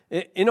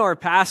in our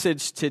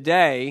passage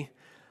today,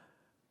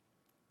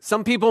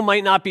 some people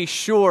might not be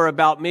sure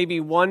about maybe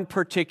one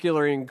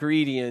particular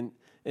ingredient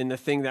in the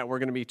thing that we're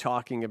going to be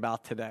talking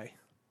about today.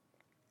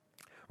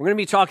 We're going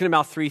to be talking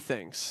about three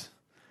things.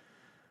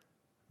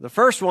 The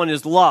first one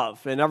is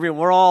love, and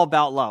we're all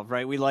about love,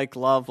 right? We like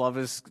love. Love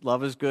is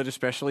good,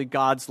 especially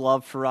God's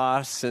love for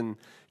us and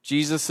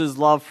Jesus'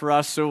 love for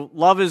us. So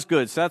love is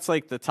good. So that's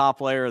like the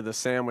top layer of the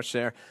sandwich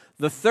there.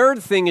 The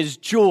third thing is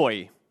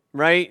joy,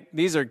 right?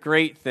 These are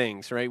great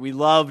things, right? We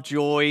love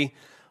joy,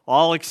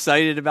 all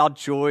excited about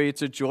joy.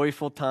 It's a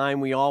joyful time.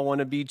 We all want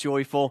to be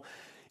joyful.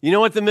 You know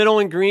what the middle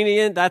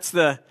ingredient? That's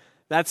the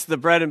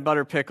bread and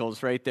butter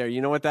pickles right there. You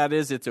know what that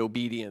is? It's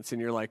obedience.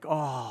 And you're like,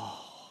 oh,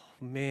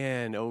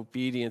 man,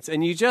 obedience.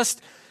 And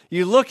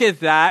you look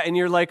at that and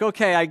you're like,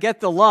 okay, I get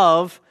the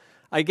love,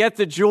 I get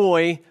the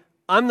joy.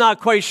 I'm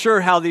not quite sure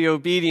how the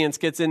obedience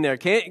gets in there.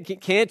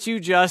 Can't you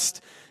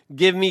just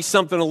give me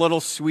something a little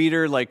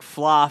sweeter like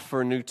fluff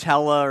or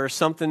Nutella or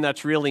something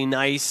that's really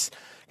nice?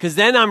 Because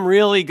then I'm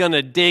really going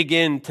to dig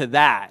into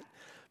that.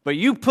 But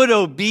you put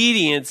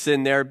obedience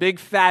in there, big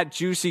fat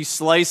juicy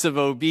slice of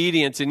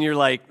obedience, and you're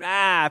like,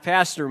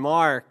 Pastor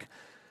Mark,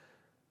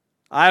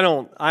 I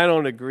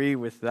don't agree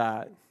with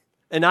that.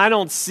 And I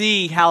don't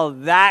see how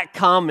that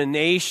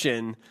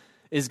combination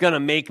is going to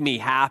make me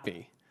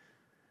happy.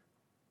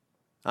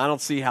 I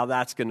don't see how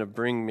that's going to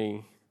bring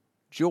me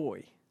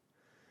joy.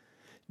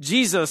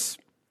 Jesus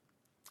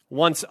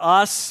wants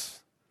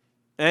us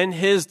and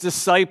his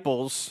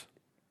disciples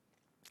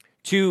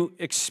to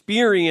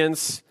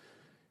experience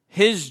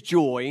his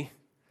joy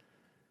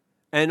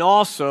and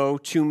also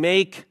to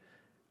make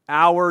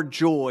our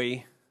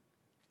joy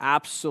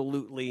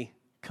absolutely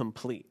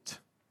complete.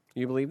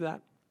 You believe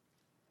that?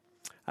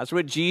 That's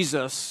what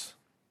Jesus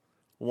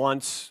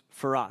wants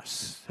for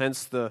us.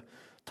 Hence the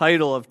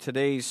title of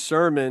today's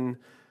sermon,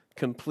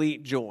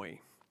 Complete Joy.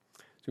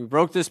 So we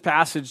broke this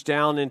passage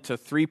down into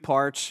three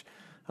parts.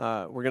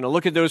 We're going to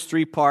look at those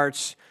three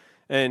parts.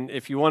 And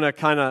if you want to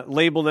kind of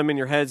label them in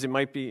your heads, it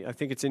might be, I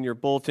think it's in your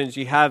bulletins.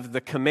 You have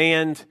the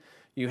command,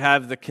 you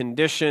have the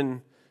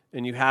condition,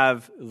 and you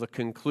have the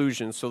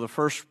conclusion. So the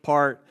first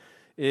part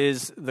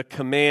is the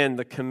command.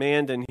 The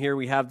command, and here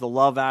we have the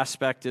love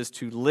aspect, is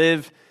to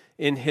live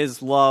in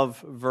his love,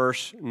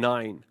 verse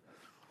 9.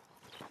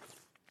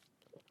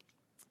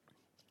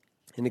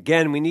 And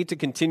again, we need to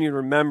continue to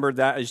remember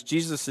that as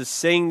Jesus is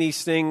saying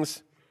these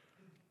things,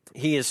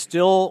 he is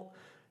still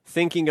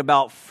thinking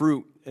about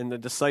fruit and the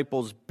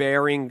disciples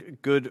bearing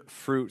good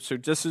fruit. So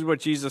this is what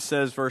Jesus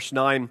says, verse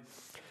 9.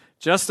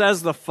 Just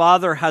as the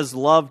Father has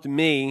loved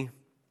me,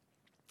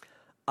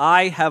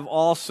 I have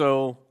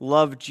also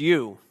loved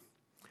you.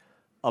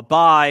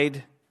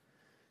 Abide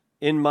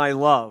in my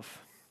love.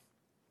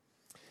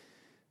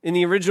 In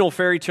the original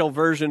fairy tale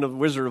version of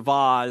Wizard of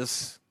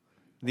Oz,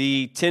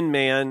 the Tin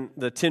Man,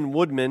 the Tin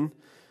Woodman,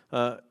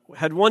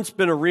 had once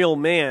been a real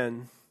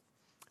man,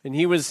 and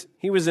he was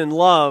in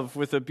love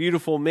with a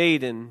beautiful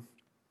maiden.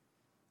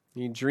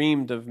 He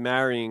dreamed of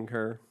marrying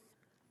her.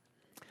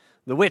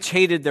 The witch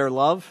hated their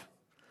love,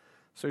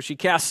 so she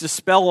cast a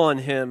spell on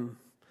him,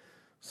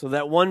 so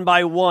that one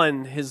by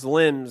one his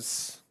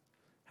limbs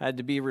had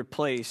to be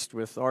replaced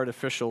with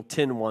artificial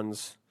tin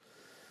ones.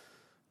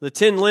 The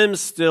tin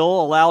limbs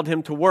still allowed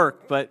him to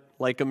work, but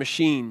like a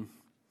machine.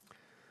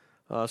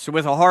 So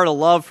with a heart of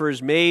love for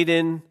his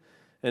maiden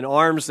and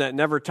arms that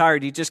never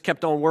tired, he just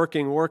kept on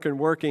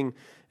working,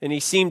 and he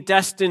seemed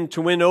destined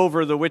to win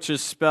over the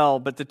witch's spell.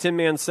 But the Tin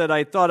Man said,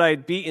 I thought I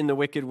had beaten the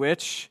wicked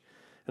witch,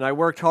 and I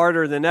worked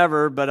harder than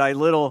ever, but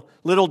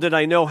little did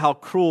I know how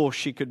cruel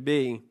she could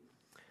be.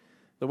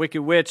 The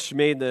wicked witch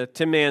made the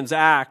Tin Man's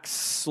axe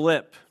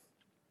slip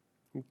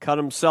and cut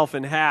himself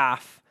in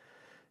half.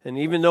 And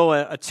even though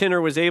a tinner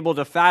was able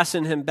to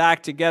fasten him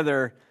back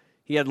together,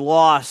 he had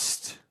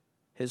lost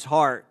his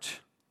heart.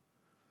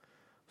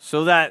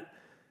 So that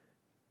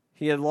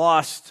he had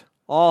lost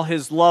all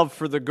his love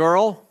for the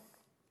girl,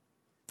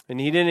 and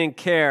he didn't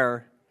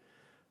care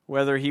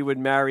whether he would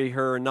marry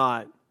her or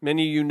not.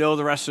 Many of you know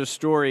the rest of the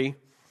story.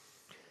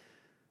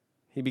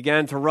 He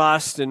began to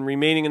rust and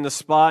remaining in the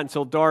spot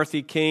until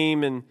Dorothy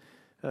came and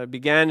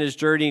began his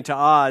journey to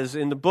Oz.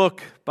 In the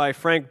book by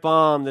Frank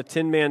Baum, the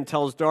Tin Man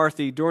tells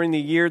Dorothy, during the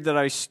year that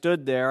I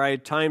stood there, I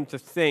had time to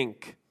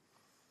think.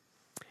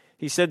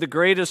 He said, the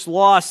greatest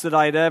loss that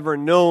I'd ever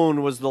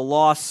known was the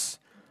loss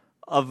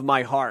of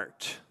my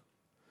heart.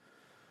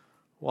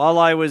 While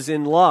I was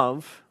in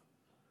love,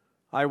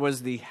 I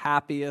was the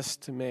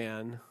happiest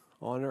man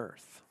on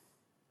earth.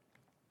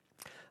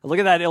 I look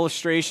at that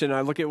illustration,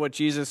 I look at what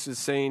Jesus is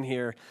saying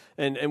here,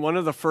 and one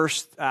of the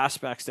first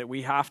aspects that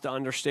we have to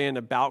understand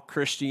about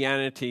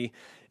Christianity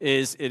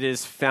is it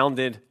is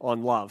founded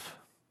on love.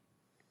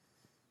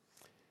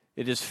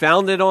 It is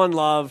founded on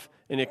love,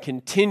 and it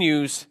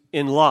continues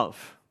in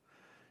love.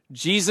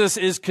 Jesus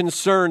is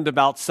concerned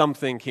about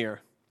something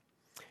here.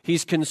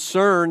 He's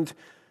concerned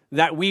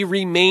that we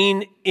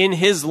remain in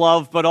his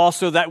love, but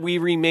also that we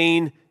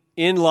remain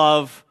in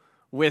love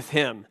with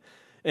him.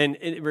 And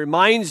it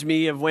reminds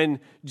me of when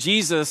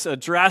Jesus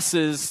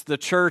addresses the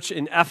church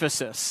in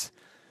Ephesus,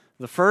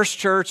 the first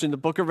church in the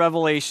book of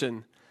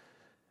Revelation.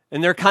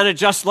 And they're kind of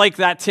just like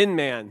that Tin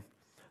Man.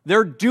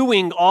 They're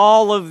doing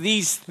all of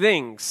these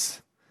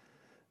things.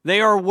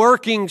 They are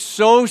working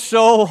so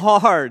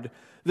hard.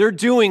 They're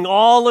doing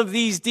all of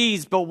these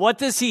deeds. But what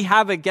does he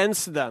have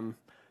against them?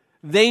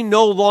 They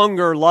no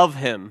longer love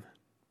him.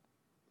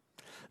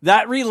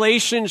 That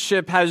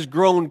relationship has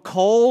grown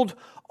cold,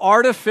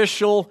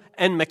 artificial,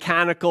 and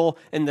mechanical,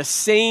 and the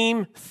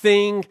same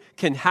thing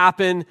can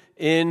happen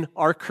in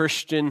our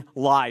Christian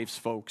lives,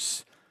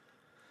 folks.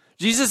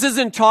 Jesus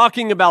isn't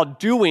talking about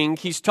doing,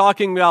 he's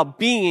talking about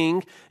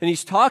being, and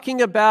he's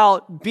talking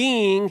about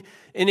being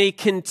in a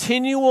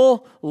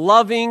continual,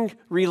 loving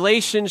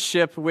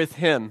relationship with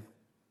him.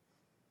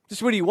 This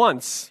is what he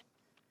wants.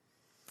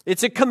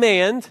 It's a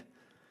command.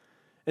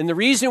 And the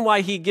reason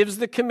why he gives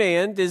the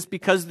command is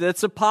because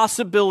that's a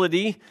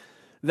possibility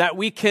that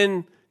we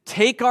can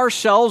take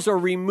ourselves or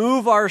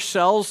remove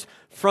ourselves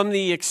from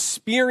the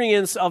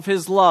experience of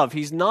his love.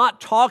 He's not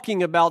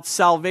talking about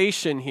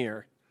salvation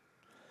here.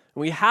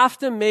 We have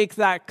to make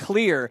that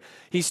clear.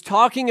 He's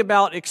talking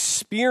about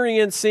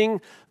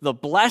experiencing the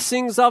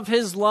blessings of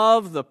his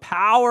love, the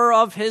power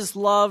of his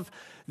love,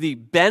 the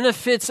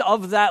benefits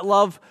of that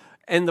love.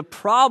 And the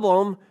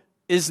problem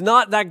is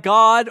not that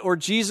God or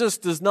Jesus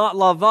does not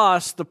love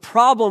us. The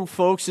problem,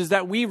 folks, is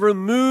that we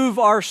remove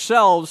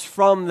ourselves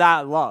from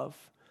that love.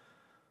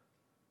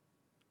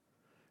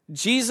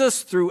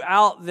 Jesus,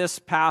 throughout this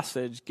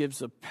passage,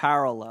 gives a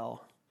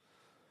parallel.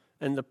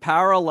 And the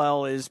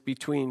parallel is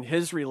between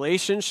his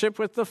relationship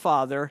with the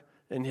Father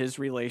and his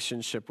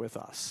relationship with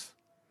us.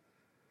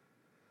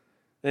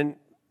 And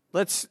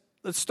let's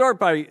start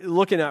by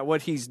looking at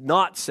what he's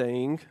not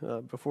saying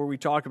before we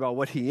talk about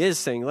what he is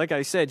saying. Like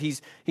I said,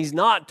 he's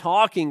not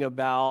talking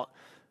about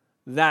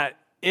that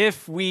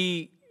if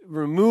we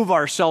remove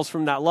ourselves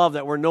from that love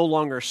that we're no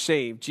longer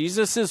saved.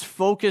 Jesus is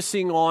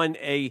focusing on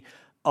a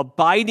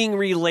abiding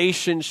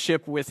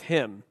relationship with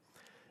him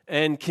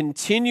and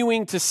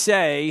continuing to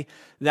say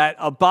that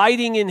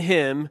abiding in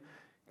him,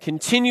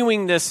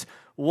 continuing this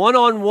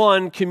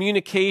one-on-one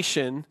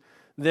communication,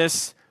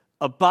 this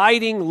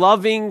abiding,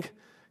 loving,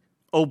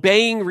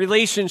 obeying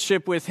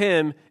relationship with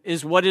him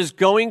is what is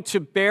going to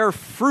bear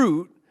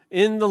fruit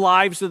in the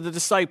lives of the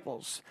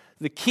disciples.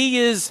 The key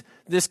is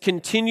this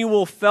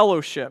continual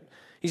fellowship.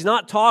 He's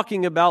not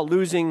talking about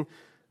losing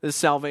the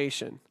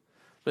salvation.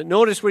 But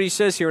notice what he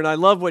says here, and I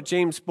love what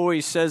James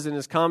Boyce says in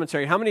his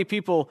commentary. How many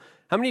people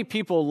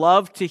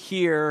love to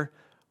hear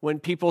when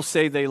people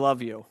say they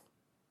love you?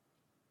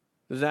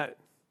 Is that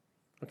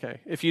okay?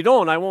 If you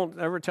don't, I won't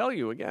ever tell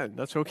you again.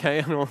 That's okay.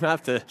 I don't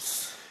have to.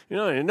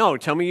 No,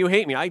 tell me you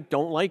hate me. I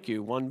don't like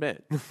you one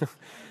bit.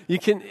 You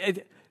can.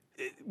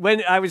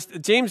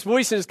 James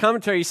Boyce in his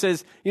commentary, he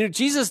says,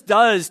 Jesus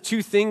does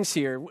two things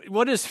here.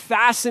 What is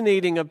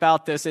fascinating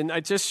about this, and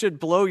it just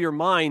should blow your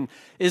mind,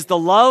 is the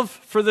love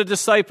for the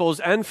disciples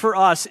and for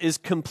us is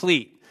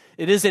complete.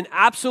 It is an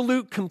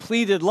absolute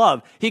completed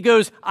love. He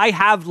goes, I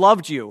have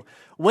loved you.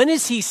 When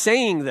is he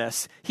saying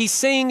this? He's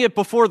saying it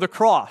before the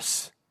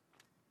cross.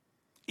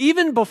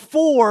 Even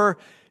before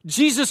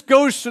Jesus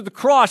goes to the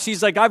cross,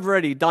 he's like, I've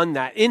already done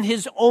that in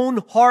his own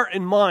heart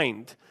and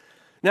mind.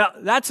 Now,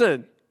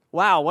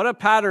 wow, what a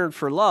pattern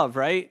for love,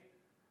 right?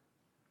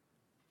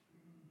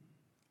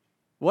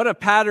 What a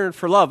pattern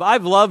for love.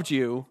 I've loved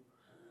you.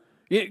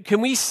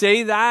 Can we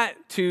say that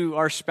to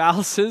our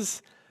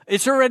spouses?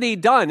 It's already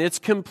done. It's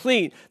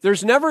complete.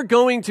 There's never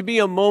going to be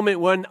a moment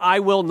when I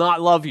will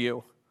not love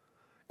you.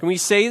 Can we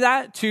say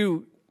that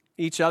to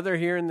each other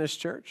here in this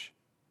church?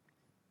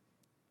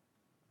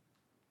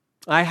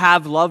 I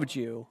have loved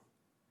you.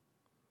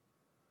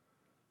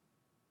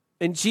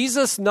 And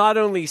Jesus not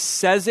only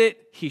says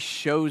it, he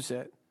shows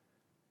it.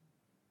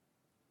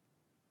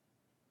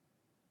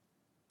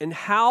 And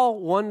how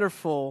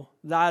wonderful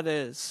that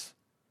is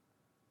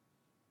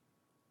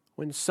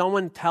when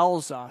someone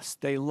tells us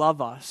they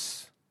love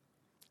us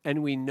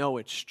and we know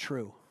it's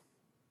true.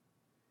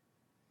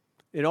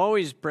 It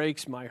always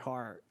breaks my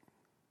heart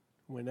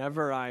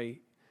whenever I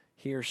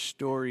hear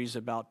stories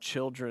about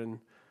children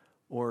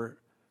or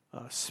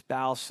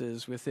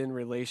spouses within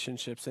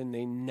relationships and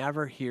they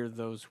never hear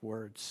those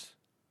words.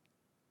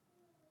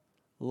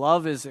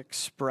 Love is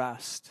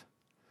expressed,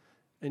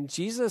 and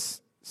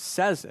Jesus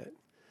says it.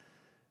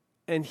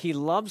 And he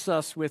loves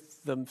us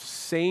with the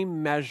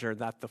same measure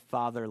that the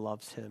Father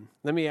loves him.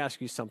 Let me ask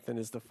you something.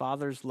 Is the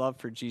Father's love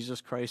for Jesus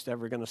Christ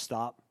ever going to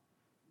stop?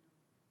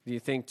 Do you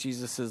think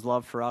Jesus'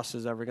 love for us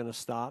is ever going to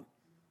stop?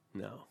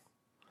 No.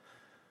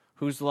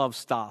 Whose love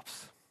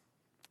stops?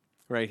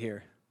 Right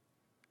here,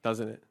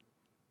 doesn't it?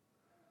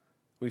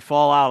 We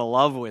fall out of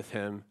love with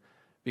him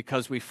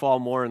because we fall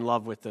more in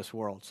love with this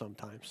world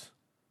sometimes.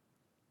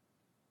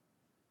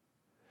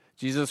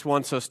 Jesus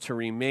wants us to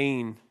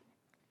remain.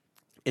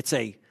 It's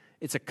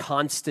a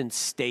constant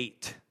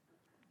state.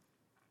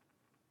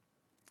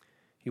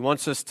 He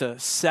wants us to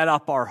set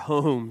up our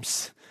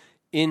homes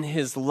in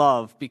his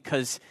love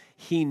because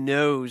He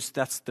knows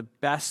that's the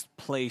best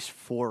place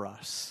for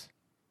us.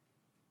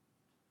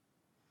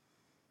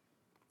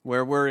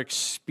 Where we're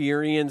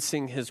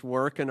experiencing His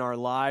work in our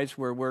lives,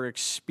 where we're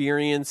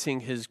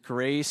experiencing His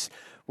grace,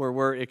 where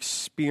we're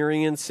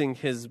experiencing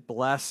His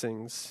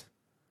blessings.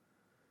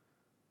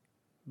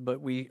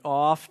 But we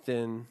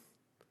often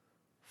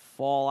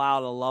fall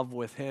out of love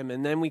with Him,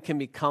 and then we can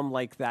become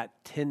like that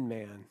Tin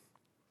Man.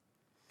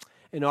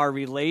 And our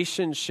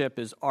relationship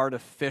is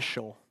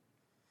artificial.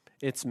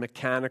 It's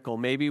mechanical.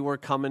 Maybe we're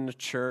coming to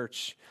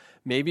church.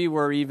 Maybe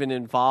we're even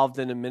involved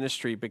in a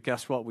ministry, but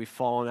guess what? We've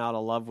fallen out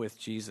of love with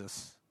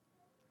Jesus.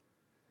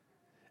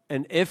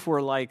 And if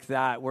we're like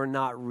that, we're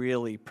not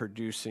really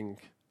producing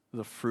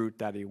the fruit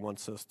that He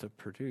wants us to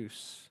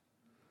produce.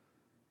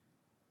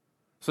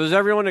 So does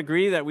everyone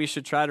agree that we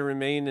should try to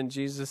remain in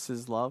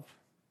Jesus' love?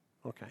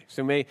 Okay,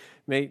 so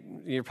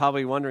you're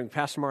probably wondering,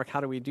 Pastor Mark,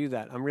 how do we do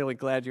that? I'm really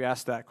glad you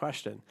asked that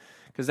question,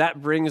 because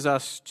that brings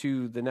us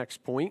to the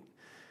next point,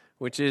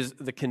 which is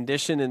the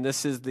condition, and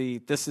these are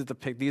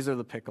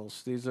the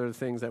pickles. These are the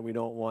things that we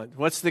don't want.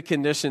 What's the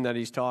condition that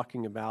he's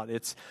talking about?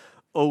 It's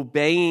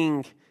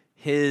obeying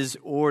His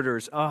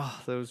orders. Oh,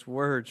 those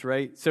words,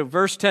 right? So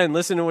verse 10,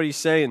 listen to what he's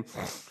saying.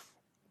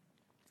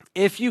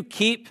 If you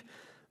keep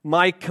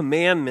my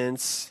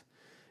commandments,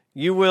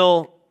 you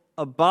will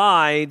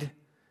abide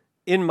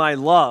in my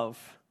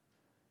love.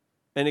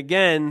 And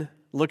again,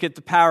 look at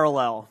the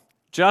parallel.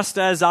 Just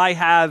as I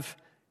have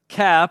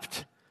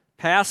kept,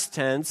 past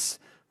tense,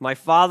 my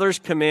Father's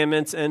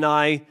commandments, and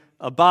I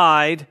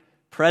abide,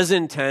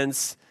 present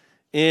tense,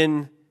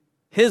 in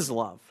His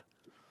love.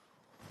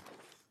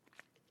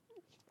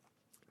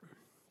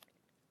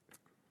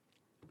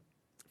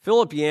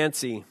 Philip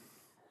Yancey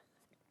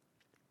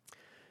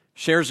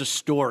shares a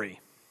story.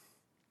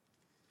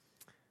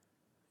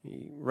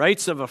 He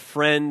writes of a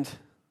friend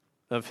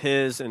of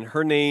his, and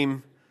her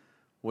name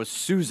was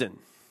Susan.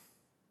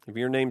 If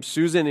your name's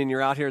Susan and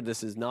you're out here,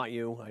 this is not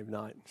you. I'm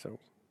not, so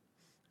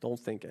don't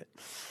think it.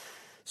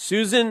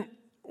 Susan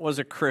was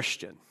a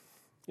Christian,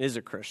 is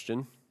a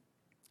Christian,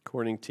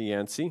 according to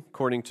Yancey,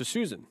 according to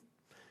Susan.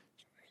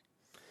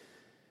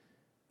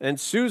 And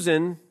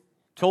Susan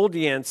told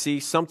Yancey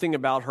something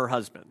about her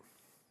husband.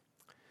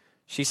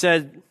 She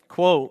said,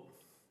 quote,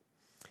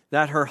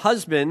 that her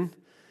husband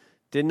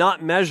did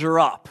not measure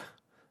up.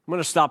 I'm going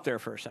to stop there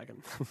for a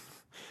second.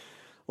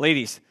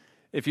 Ladies,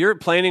 if you're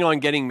planning on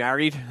getting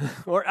married,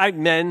 or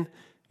men,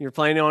 you're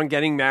planning on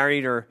getting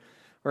married, or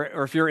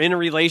if you're in a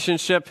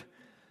relationship,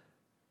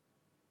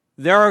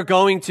 there are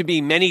going to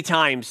be many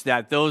times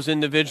that those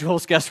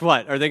individuals, guess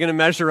what? Are they going to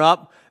measure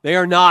up? They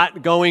are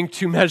not going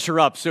to measure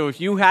up. So if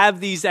you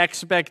have these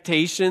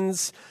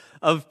expectations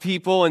of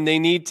people and they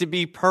need to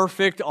be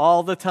perfect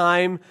all the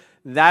time,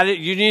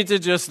 you need to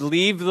just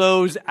leave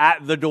those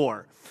at the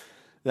door.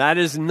 That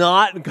is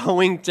not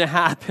going to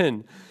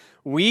happen.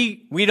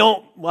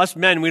 Us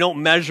men, we don't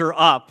measure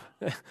up.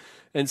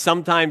 And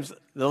sometimes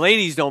the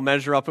ladies don't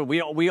measure up, but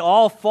we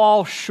all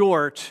fall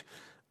short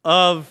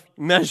of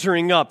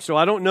measuring up. So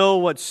I don't know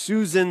what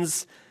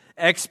Susan's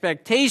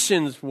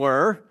expectations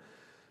were,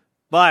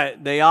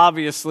 but they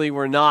obviously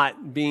were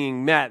not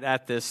being met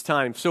at this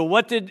time. So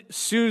what did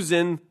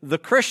Susan, the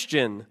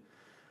Christian,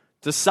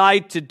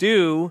 decide to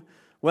do?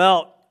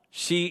 Well,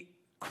 she,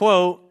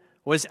 quote,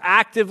 was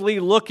actively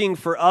looking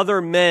for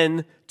other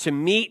men to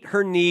meet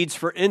her needs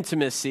for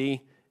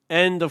intimacy,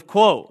 end of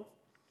quote.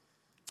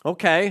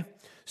 Okay,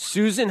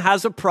 Susan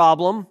has a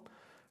problem.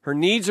 Her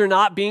needs are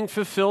not being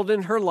fulfilled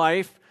in her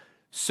life,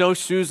 so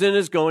Susan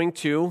is going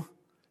to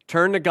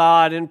turn to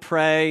God and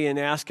pray and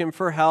ask Him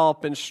for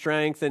help and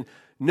strength. And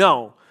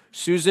no,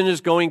 Susan is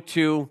going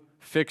to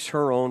fix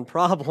her own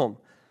problem.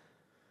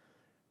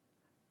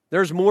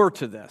 There's more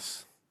to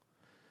this.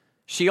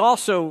 She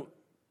also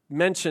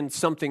mentioned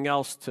something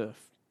else to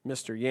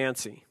Mr.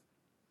 Yancey.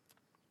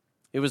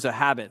 It was a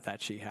habit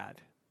that she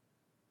had.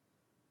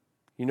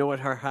 You know what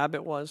her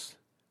habit was?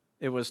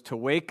 It was to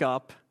wake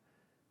up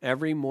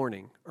every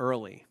morning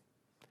early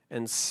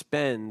and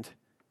spend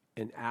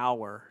an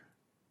hour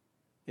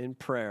in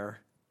prayer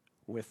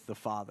with the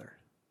Father.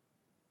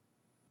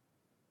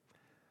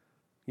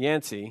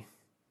 Yancey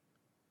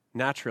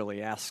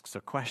naturally asks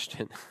a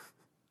question.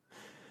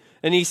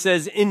 And he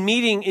says, in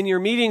your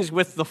meetings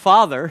with the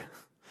Father,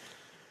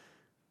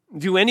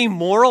 do any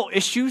moral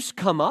issues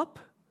come up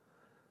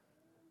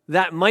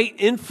that might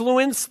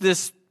influence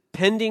this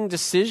pending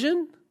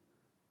decision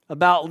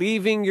about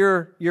leaving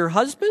your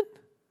husband?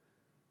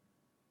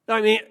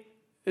 I mean,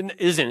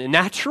 isn't it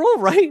natural,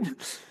 right?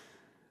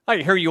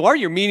 Here you are,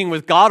 you're meeting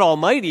with God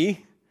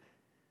Almighty.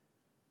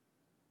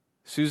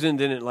 Susan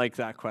didn't like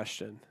that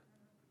question.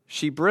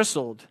 She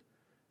bristled.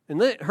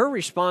 And her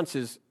response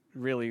is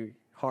really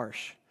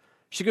harsh.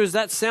 She goes,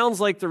 that sounds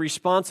like the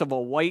response of a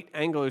white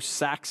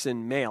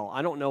Anglo-Saxon male.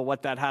 I don't know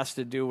what that has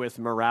to do with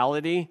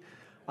morality.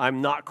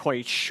 I'm not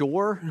quite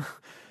sure.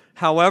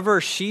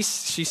 However, she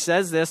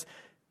says this.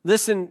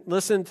 Listen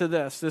to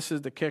this. This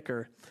is the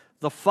kicker.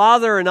 The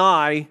Father and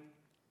I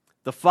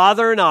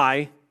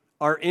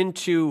are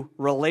into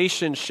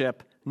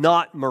relationship,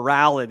 not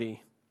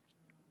morality.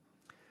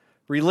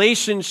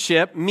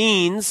 Relationship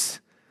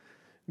means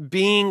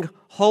being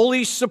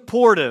wholly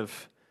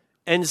supportive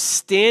and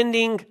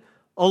standing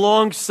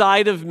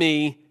alongside of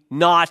me,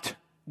 not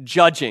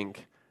judging.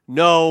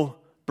 No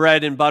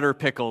bread and butter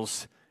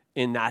pickles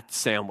in that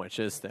sandwich,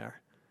 is there?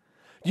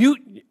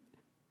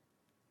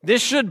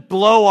 This should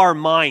blow our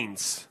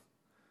minds.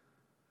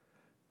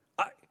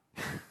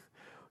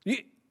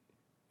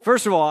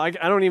 First of all, I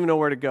don't even know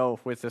where to go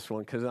with this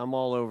one because I'm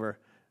all over.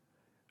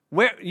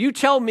 You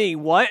tell me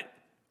what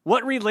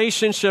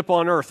relationship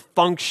on earth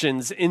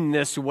functions in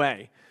this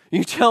way?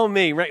 You tell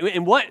me, right?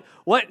 And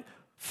what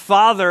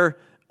father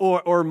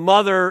or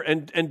mother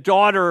and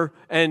daughter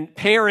and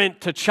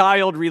parent to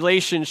child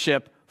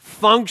relationship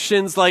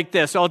functions like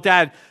this? Oh,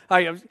 Dad,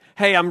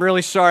 hey, I'm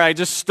really sorry. I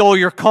just stole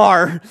your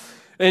car.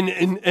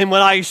 And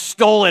when I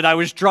stole it, I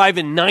was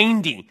driving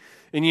 90.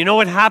 And you know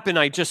what happened?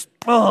 I just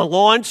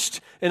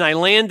launched and I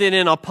landed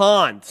in a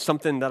pond,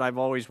 something that I've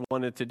always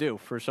wanted to do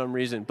for some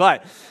reason.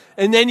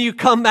 And then you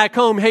come back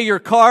home, hey, your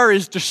car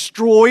is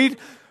destroyed,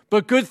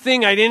 but good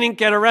thing I didn't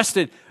get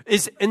arrested.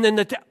 And then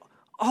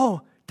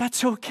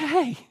that's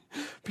okay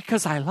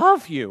because I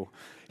love you.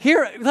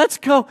 Here, let's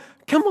go.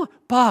 Come on,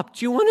 Bob,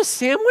 do you want a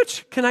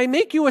sandwich? Can I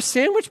make you a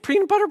sandwich?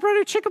 Peanut butter,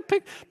 bread, chicken,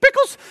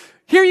 pickles?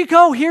 Here you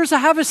go.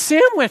 Have a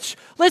sandwich.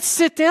 Let's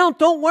sit down.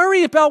 Don't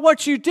worry about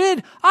what you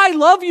did. I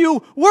love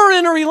you. We're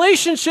in a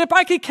relationship.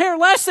 I could care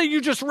less that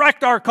you just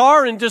wrecked our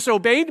car and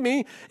disobeyed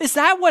me. Is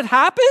that what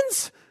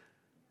happens?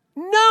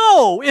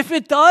 No. If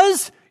it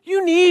does,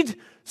 you need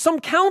some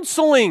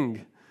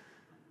counseling.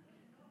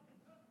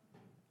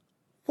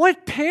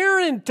 What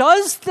parent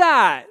does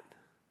that?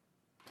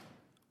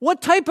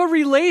 What type of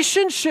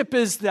relationship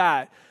is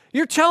that?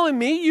 You're telling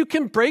me you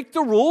can break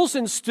the rules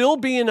and still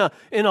be in a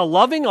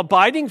loving,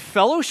 abiding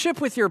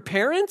fellowship with your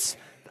parents?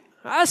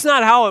 That's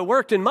not how it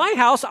worked in my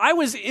house. I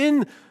was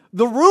in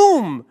the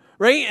room,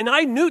 right? And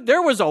I knew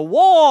there was a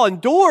wall and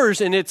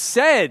doors, and it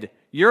said,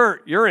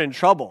 you're in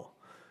trouble.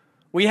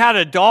 We had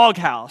a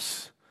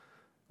doghouse.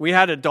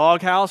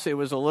 It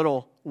was a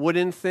little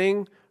wooden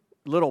thing,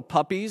 little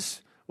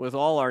puppies with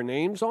all our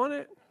names on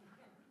it.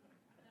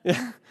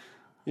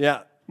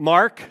 Yeah.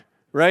 Mark,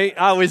 right?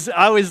 I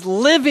was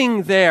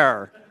living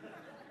there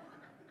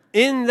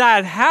in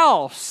that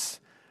house.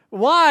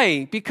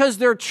 Why? Because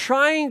they're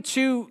trying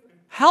to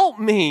help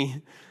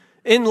me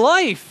in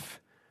life.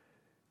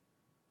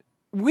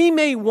 We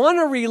may want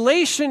a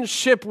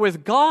relationship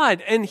with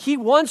God, and He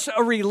wants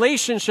a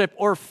relationship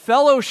or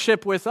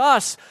fellowship with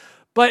us,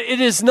 but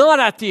it is not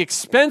at the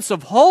expense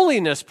of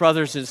holiness,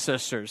 brothers and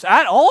sisters,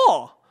 at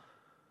all.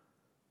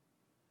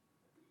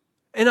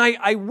 And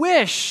I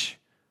wish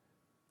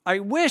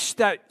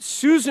that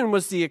Susan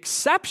was the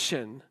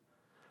exception.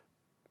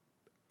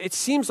 It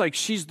seems like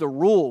she's the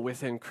rule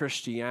within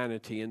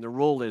Christianity, and the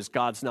rule is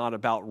God's not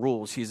about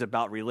rules. He's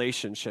about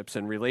relationships,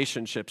 and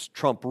relationships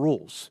trump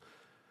rules.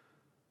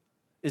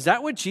 Is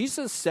that what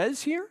Jesus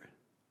says here?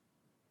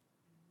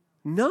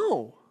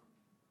 No.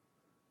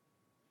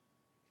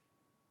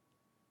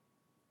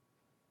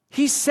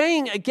 He's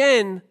saying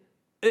again,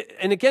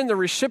 and again, the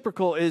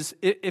reciprocal is,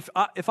 if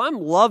I'm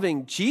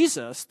loving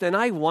Jesus, then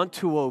I want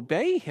to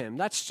obey Him.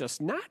 That's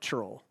just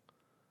natural.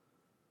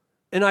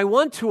 And I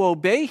want to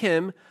obey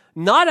Him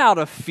not out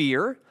of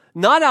fear,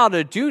 not out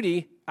of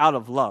duty, out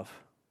of love.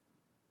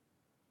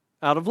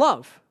 Out of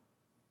love.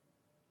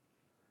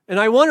 And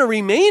I want to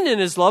remain in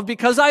His love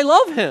because I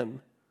love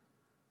Him.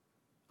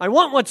 I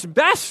want what's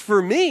best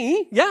for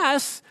me,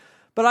 yes,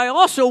 but I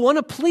also want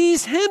to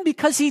please Him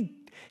because He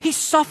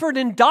suffered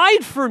and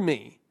died for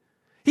me.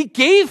 He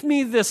gave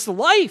me this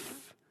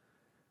life.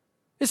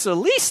 It's the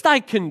least I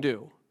can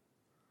do.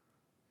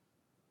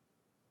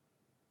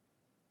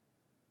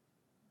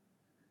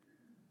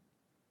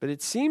 But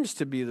it seems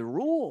to be the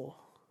rule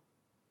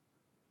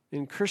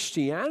in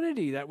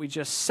Christianity that we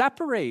just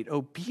separate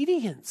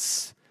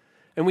obedience.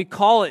 And we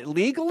call it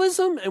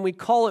legalism and we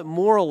call it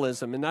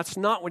moralism. And that's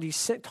not what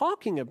he's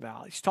talking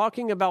about. He's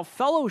talking about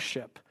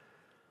fellowship.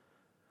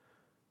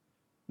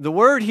 The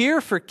word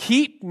here for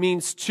keep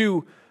means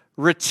to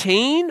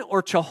retain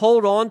or to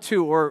hold on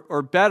to,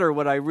 or better,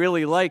 what I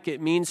really like,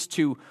 it means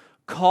to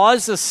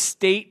cause a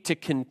state to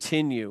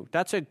continue.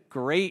 That's a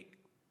great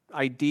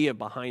idea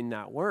behind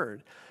that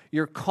word.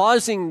 You're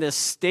causing this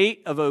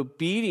state of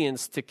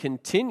obedience to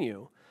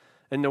continue.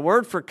 And the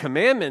word for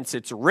commandments,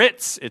 it's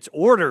writs, it's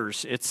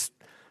orders, it's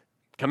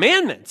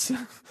commandments.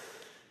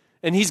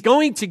 And he's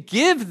going to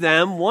give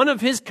them one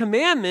of his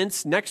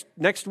commandments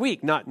next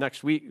week. Not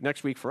next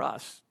week for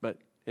us, but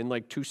in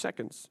like 2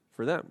 seconds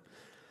for them.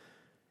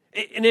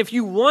 And if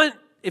you want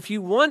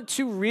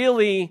to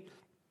really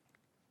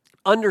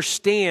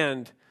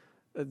understand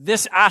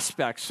this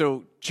aspect,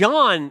 so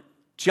John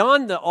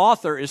the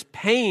author is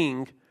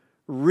paying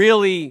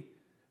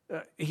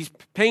he's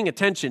paying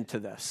attention to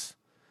this.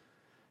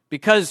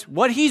 Because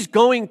what he's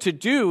going to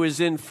do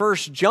is in 1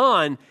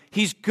 John,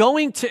 he's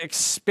going to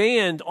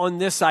expand on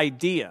this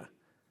idea.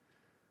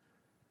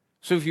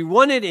 So if you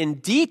want it in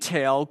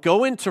detail,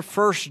 go into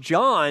 1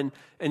 John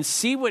and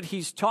see what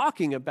he's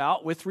talking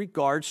about with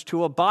regards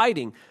to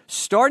abiding.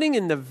 Starting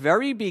in the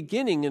very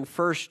beginning in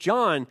 1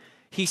 John,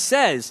 he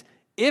says,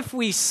 if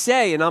we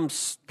say, and I'm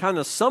kind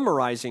of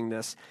summarizing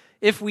this,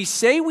 if we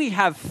say we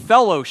have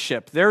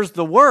fellowship, there's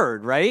the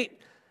word, right?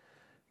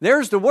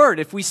 There's the word.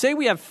 If we say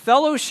we have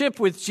fellowship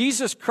with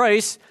Jesus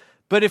Christ,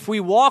 but if we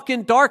walk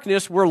in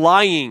darkness, we're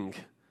lying.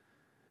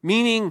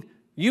 Meaning,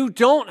 you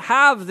don't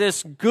have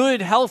this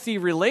good, healthy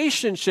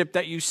relationship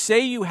that you say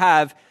you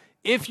have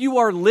if you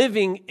are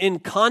living in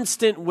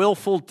constant,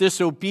 willful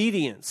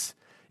disobedience.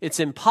 It's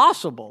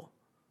impossible.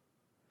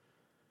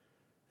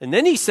 And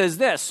then he says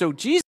this, so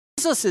Jesus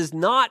is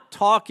not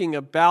talking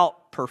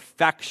about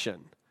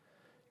perfection.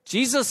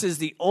 Jesus is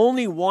the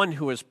only one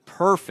who is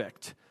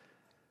perfect.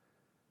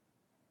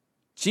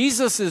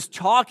 Jesus is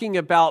talking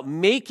about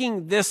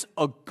making this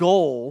a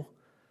goal,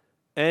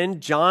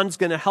 and John's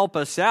going to help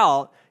us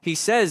out. He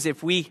says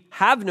if we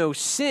have no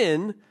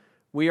sin,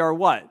 we are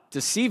what?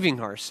 Deceiving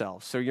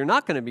ourselves. So you're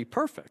not going to be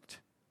perfect.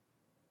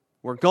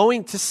 We're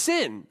going to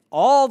sin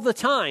all the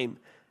time.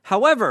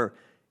 However,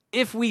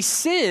 if we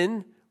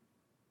sin,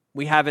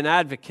 we have an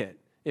advocate.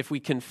 If we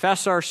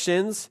confess our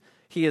sins,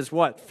 he is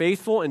what?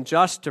 Faithful and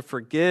just to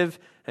forgive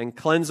and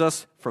cleanse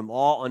us from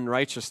all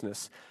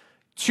unrighteousness.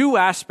 Two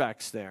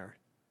aspects there.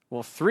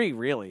 Well, three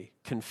really.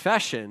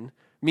 Confession,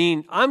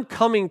 mean I'm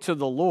coming to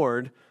the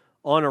Lord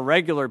on a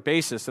regular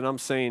basis and I'm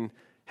saying,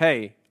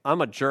 hey,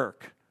 I'm a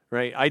jerk,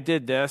 right? I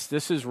did this.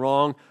 This is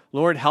wrong.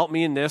 Lord, help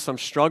me in this. I'm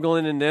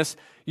struggling in this.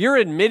 You're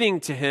admitting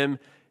to him.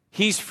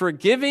 He's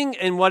forgiving,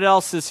 and what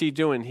else is he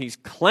doing? He's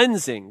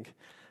cleansing.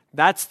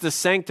 That's the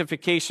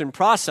sanctification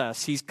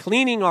process. He's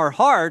cleaning our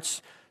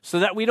hearts so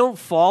that we don't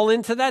fall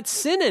into that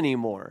sin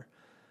anymore.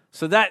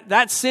 So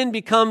that sin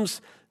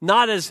becomes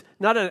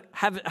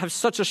have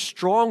such a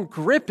strong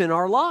grip in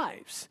our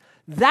lives.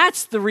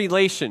 That's the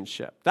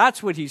relationship.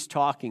 That's what he's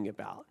talking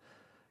about.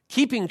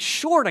 Keeping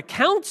short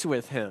accounts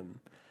with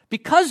him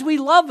because we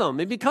love him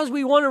and because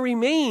we want to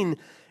remain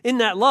in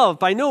that love.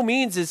 By no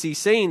means is he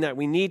saying that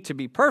we need to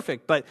be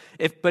perfect, but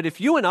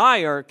if you and I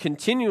are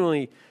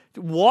continually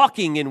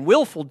walking in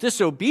willful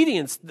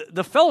disobedience,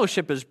 the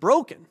fellowship is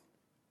broken.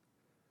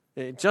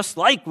 Just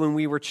like when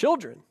we were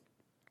children.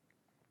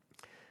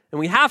 And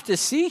we have to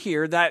see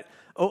here that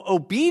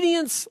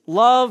obedience,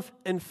 love,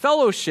 and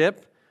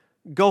fellowship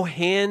go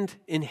hand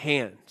in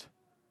hand.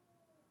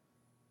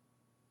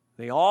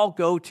 They all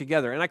go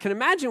together. And I can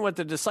imagine what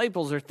the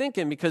disciples are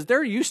thinking because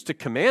they're used to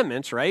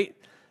commandments, right?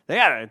 They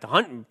had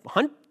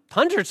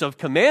hundreds of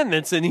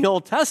commandments in the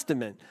Old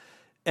Testament.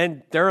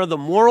 And there are the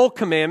moral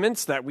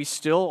commandments that we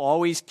still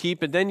always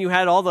keep. And then you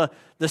had all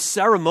the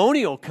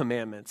ceremonial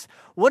commandments.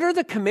 What are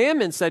the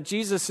commandments that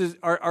Jesus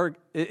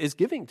is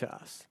giving to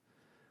us?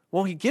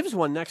 Well, he gives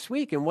one next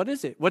week. And what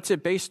is it? What's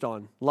it based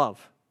on?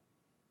 Love.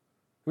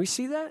 We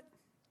see that?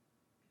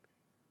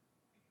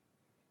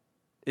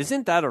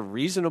 Isn't that a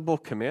reasonable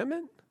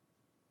commandment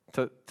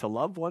to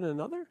love one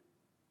another?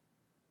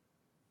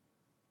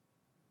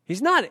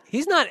 He's not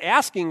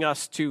asking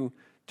us to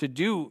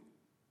do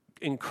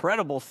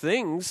incredible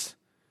things.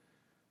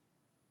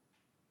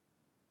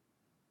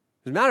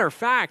 As a matter of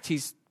fact,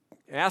 he's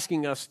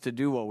asking us to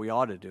do what we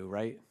ought to do,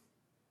 right?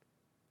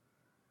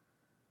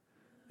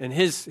 And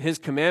his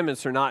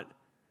commandments are not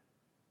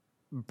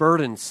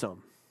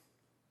burdensome.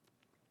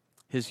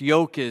 His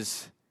yoke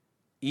is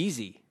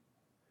easy.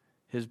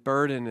 His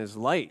burden is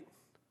light.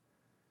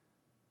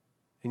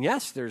 And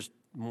yes, there's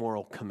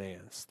moral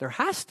commands. There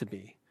has to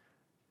be.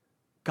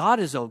 God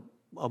is a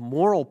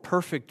moral,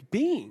 perfect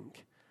being.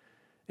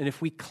 And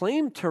if we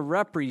claim to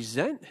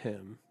represent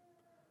him,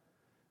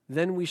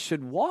 then we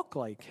should walk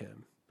like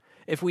him.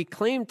 If we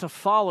claim to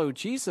follow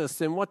Jesus,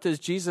 then what does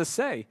Jesus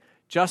say?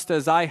 Just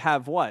as I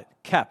have what?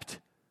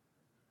 Kept.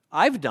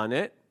 I've done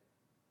it.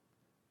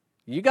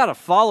 You got to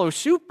follow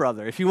suit,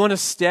 brother. If you want to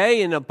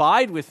stay and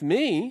abide with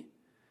me,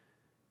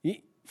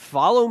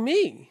 follow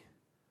me.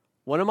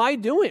 What am I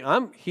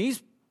doing?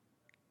 He's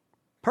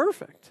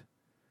perfect.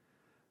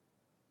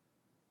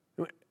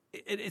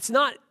 It's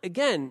not,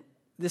 again,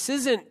 this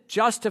isn't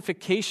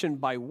justification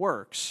by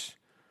works.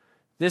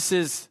 This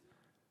is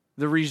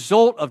the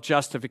result of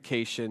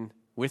justification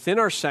within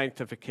our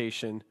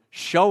sanctification,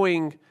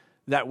 showing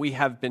that we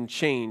have been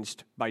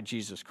changed by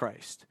Jesus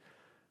Christ.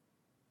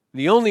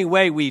 The only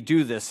way we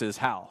do this is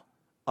how?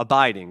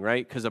 Abiding,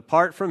 right? Because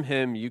apart from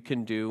him, you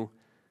can do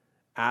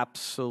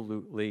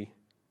absolutely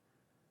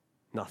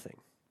nothing.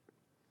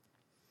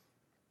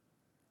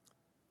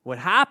 What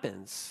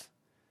happens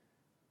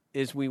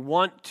is we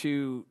want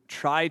to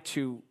try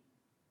to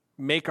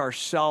make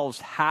ourselves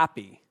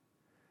happy,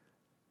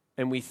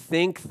 and we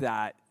think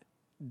that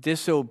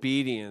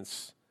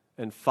disobedience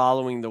and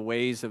following the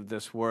ways of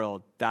this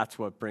world, that's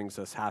what brings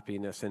us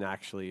happiness, and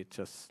actually it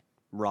just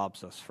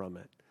robs us from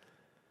it.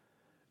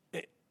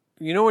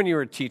 You know, when you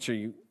were a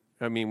teacher,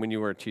 when you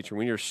were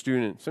a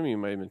student, some of you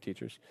might have been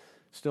teachers,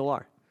 still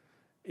are.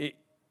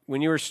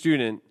 When you were a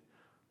student,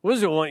 what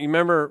was it? You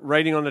remember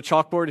writing on the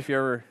chalkboard if you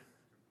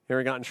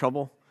ever got in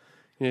trouble?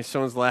 You know,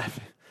 someone's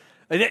laughing.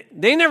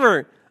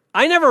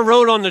 I never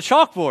wrote on the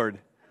chalkboard.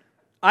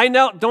 I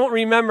don't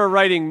remember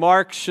writing,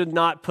 Mark should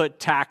not put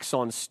tax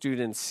on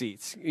student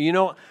seats.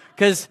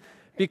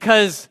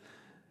 Because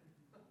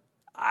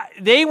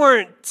they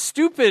weren't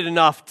stupid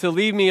enough to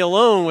leave me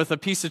alone with a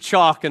piece of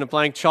chalk and a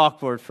blank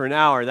chalkboard for an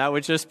hour. That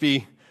would just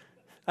be,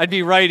 I'd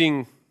be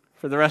writing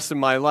for the rest of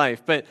my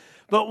life. But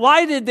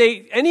why did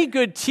any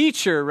good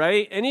teacher,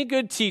 right? Any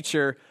good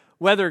teacher,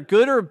 whether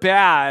good or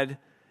bad,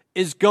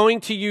 is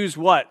going to use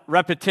what?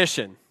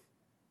 Repetition.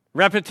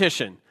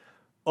 Repetition.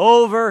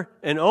 Over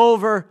and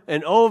over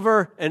and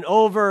over and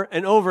over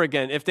and over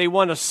again. If they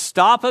want to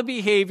stop a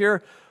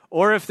behavior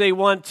or if they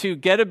want to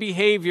get a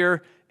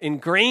behavior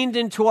ingrained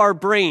into our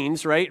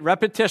brains, right?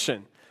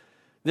 Repetition.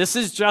 This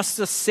is just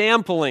a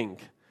sampling.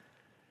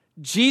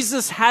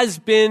 Jesus has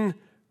been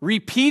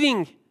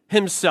repeating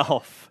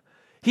himself.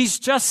 He's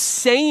just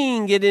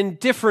saying it in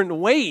different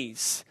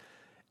ways.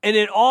 And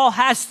it all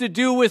has to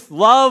do with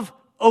love,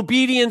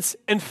 obedience,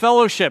 and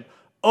fellowship.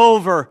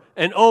 Over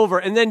and over.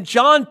 And then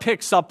John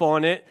picks up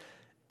on it,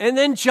 and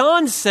then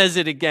John says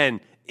it again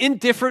in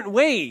different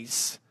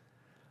ways.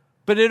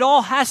 But it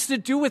all has to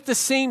do with the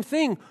same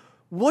thing.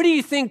 What do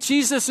you think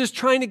Jesus is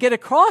trying to get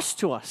across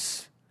to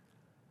us?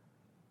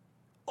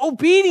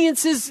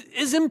 Obedience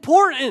is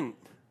important.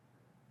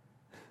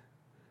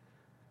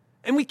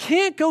 And we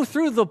can't go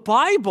through the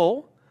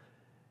Bible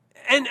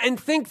and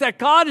think that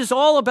God is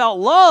all about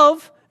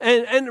love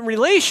and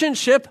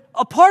relationship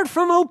apart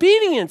from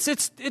obedience.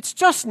 It's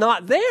just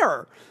not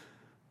there.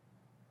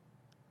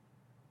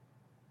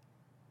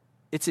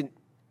 It's an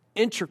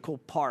integral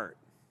part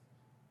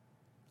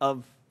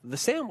of the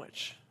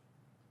sandwich.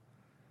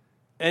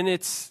 And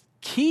it's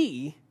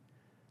key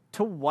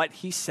to what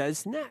he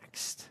says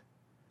next.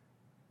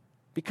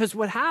 Because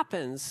what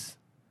happens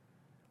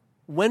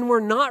when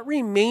we're not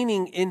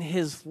remaining in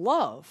his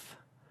love,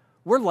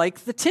 we're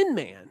like the Tin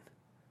Man.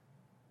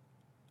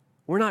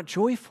 We're not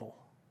joyful.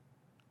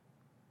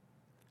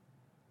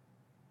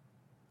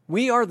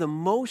 We are the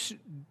most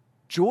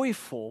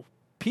joyful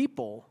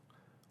people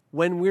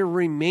when we're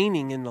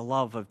remaining in the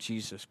love of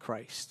Jesus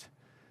Christ.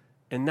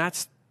 And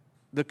that's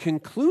the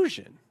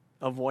conclusion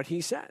of what he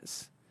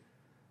says.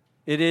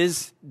 It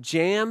is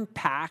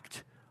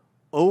jam-packed,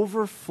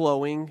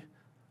 overflowing,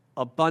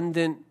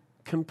 abundant,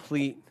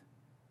 complete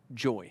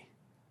joy.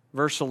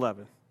 Verse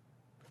 11.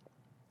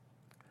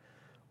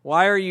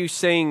 Why are you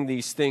saying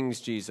these things,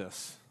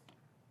 Jesus?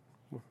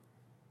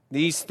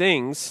 These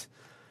things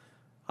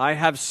I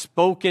have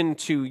spoken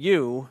to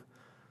you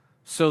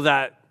so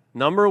that,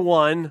 number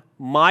one,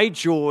 my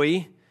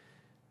joy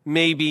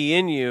may be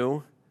in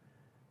you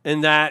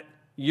and that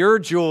your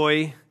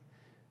joy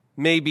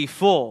may be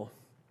full.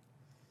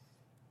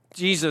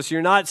 Jesus,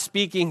 you're not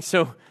speaking,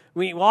 so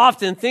we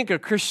often think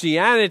of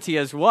Christianity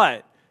as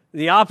what?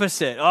 The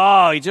opposite.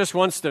 Oh, he just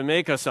wants to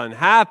make us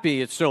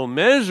unhappy. It's so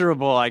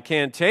miserable. I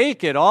can't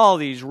take it. All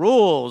these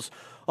rules,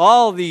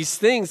 all these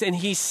things. And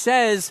he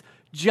says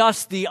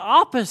just the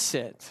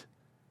opposite.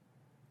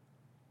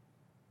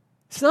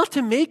 It's not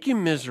to make you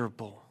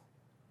miserable.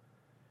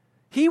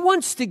 He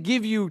wants to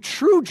give you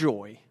true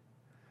joy.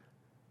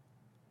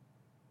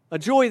 A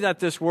joy that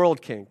this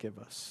world can't give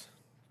us.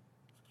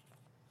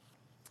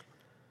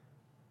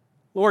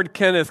 Lord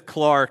Kenneth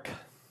Clark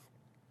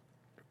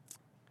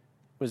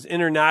was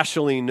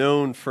internationally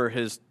known for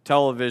his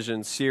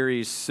television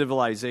series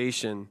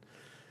Civilization.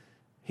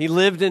 He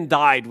lived and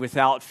died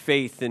without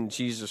faith in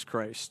Jesus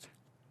Christ.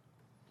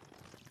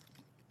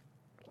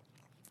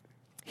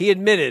 He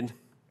admitted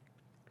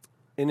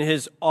in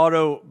his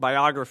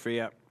autobiography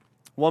at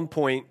one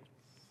point,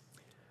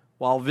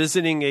 while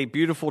visiting a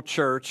beautiful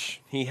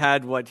church, he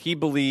had what he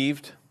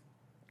believed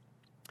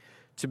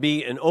to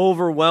be an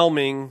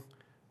overwhelming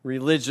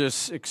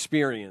religious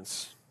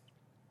experience.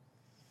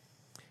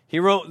 He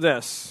wrote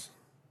this: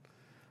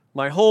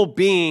 "My whole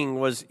being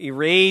was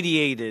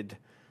irradiated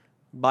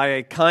by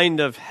a kind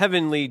of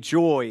heavenly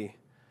joy,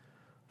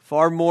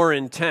 far more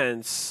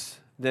intense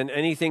than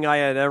anything I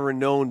had ever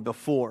known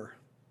before."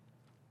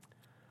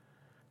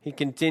 He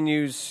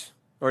continues,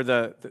 or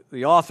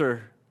the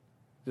author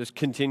just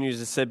continues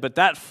to say, "But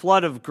that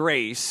flood of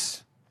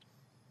grace,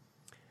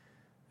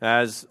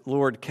 as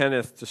Lord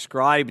Kenneth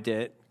described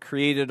it,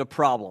 created a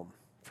problem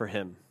for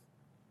him."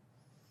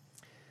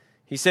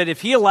 He said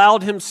if he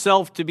allowed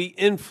himself to be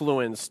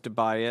influenced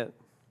by it,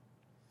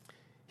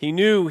 he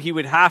knew he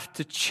would have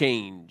to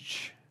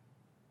change.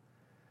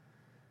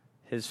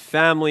 His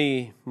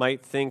family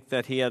might think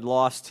that he had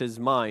lost his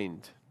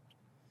mind.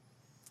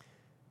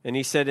 And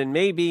he said, and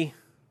maybe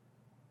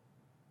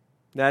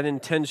that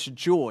intense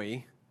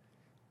joy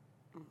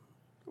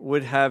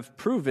would have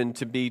proven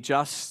to be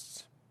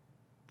just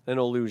an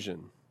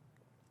illusion.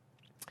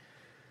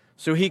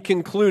 So he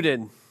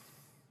concluded,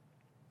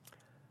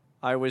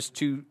 I was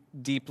too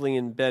deeply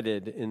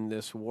embedded in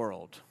this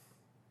world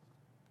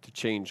to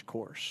change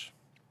course.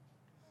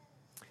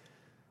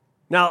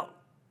 Now,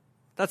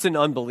 that's an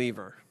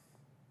unbeliever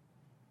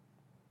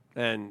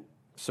and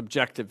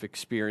subjective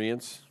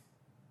experience.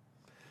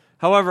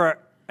 However,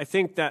 I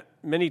think that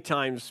many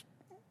times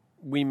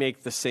we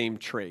make the same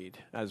trade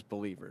as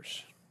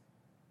believers.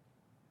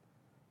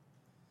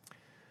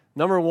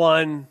 Number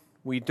one,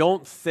 we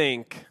don't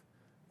think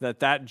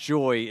that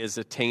joy is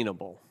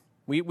attainable.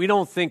 We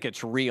don't think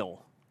it's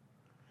real.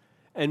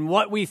 And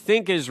what we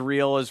think is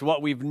real is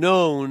what we've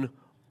known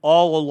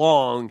all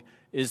along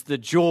is the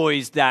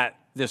joys that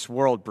this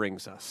world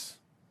brings us,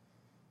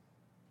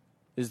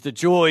 is the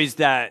joys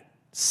that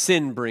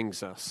sin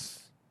brings us.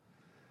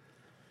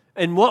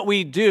 And what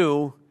we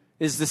do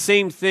is the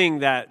same thing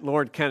that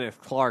Lord Kenneth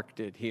Clark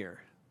did here.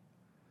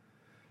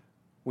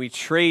 We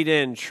trade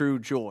in true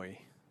joy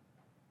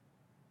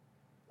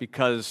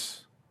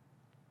because,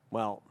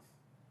 well,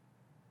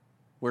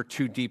 we're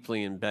too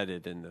deeply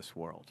embedded in this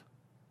world.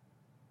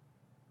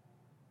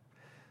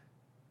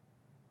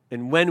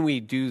 And when we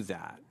do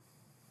that,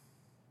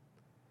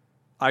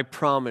 I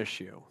promise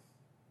you,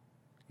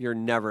 you're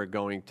never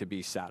going to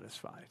be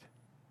satisfied.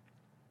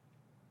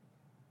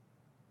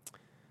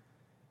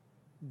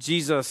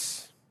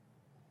 Jesus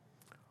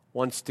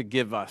wants to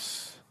give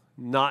us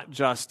not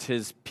just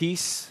his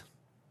peace,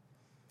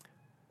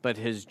 but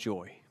his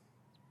joy.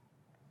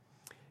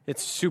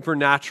 It's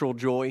supernatural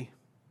joy.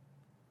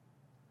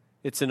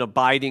 It's an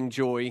abiding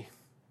joy.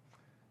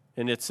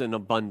 And it's an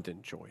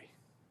abundant joy.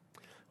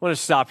 I want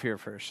to stop here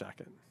for a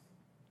second.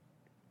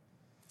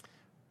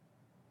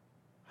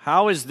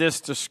 How is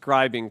this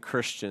describing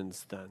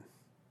Christians then?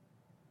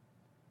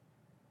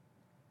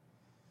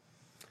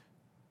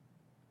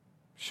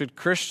 Should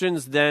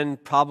Christians then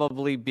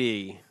probably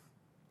be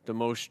the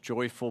most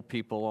joyful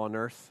people on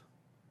earth?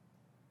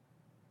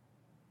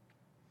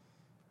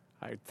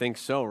 I think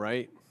so,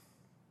 right?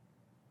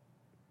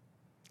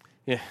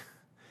 Yeah.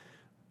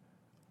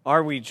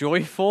 Are we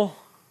joyful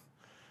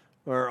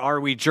or are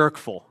we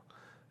jerkful?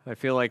 I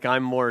feel like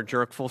I'm more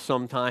jerkful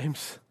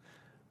sometimes.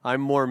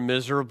 I'm more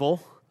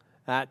miserable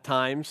at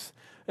times.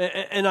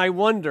 And I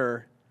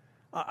wonder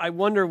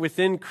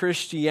within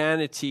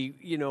Christianity,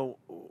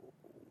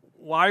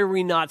 why are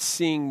we not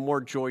seeing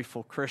more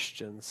joyful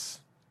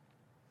Christians?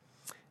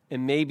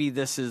 And maybe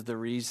this is the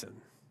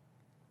reason.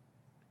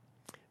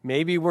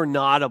 Maybe we're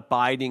not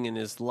abiding in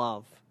his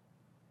love.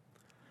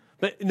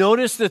 But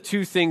notice the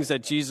two things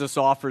that Jesus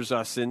offers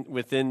us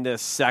within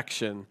this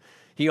section.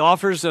 He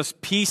offers us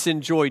peace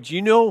and joy. Do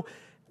you know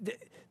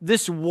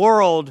this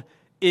world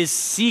is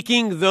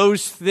seeking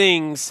those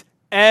things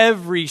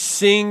every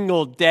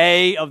single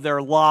day of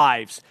their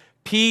lives?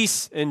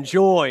 Peace and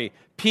joy,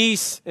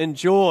 peace and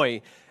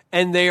joy.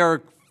 And they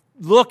are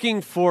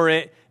looking for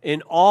it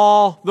in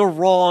all the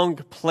wrong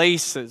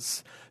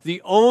places.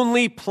 The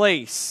only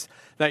place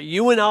that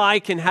you and I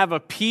can have a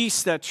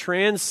peace that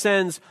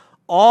transcends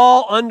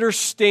all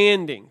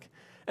understanding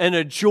and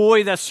a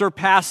joy that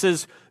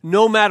surpasses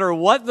no matter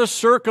what the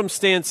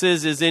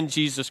circumstances is in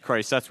Jesus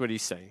Christ. That's what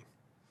he's saying.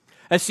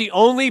 That's the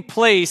only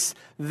place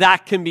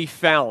that can be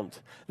found.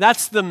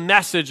 That's the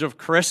message of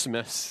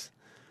Christmas.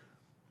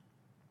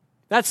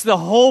 That's the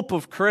hope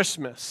of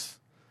Christmas.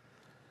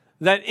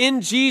 That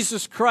in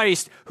Jesus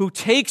Christ, who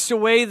takes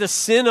away the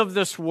sin of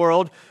this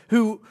world,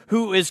 who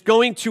is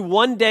going to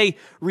one day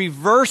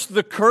reverse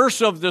the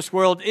curse of this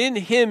world, in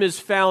him is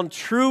found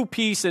true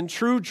peace and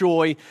true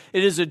joy.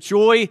 It is a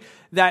joy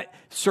that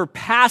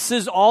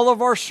surpasses all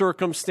of our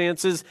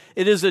circumstances.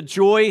 It is a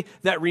joy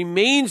that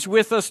remains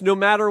with us no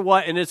matter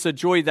what, and it's a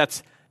joy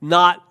that's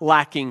not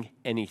lacking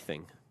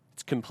anything.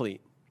 It's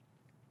complete.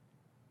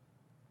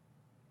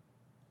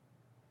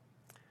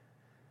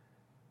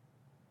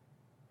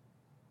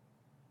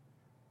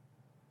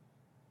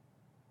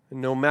 And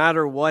no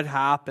matter what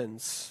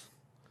happens,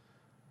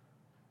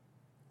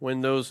 when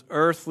those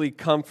earthly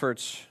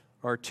comforts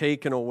are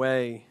taken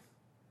away,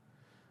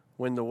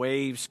 when the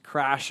waves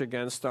crash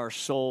against our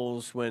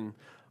souls, when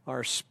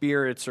our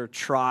spirits are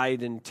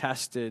tried and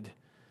tested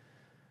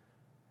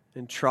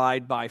and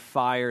tried by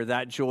fire,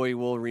 that joy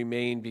will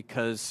remain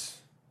because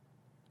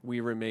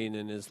we remain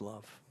in his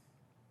love.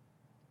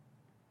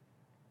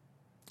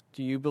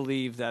 Do you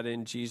believe that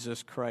in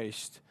Jesus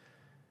Christ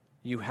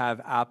you have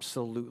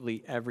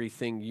absolutely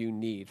everything you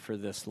need for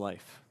this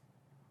life?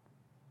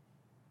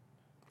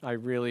 I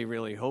really,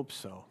 really hope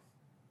so.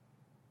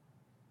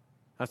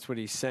 That's what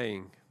he's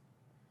saying.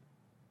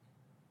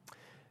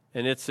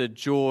 And it's a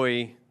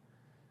joy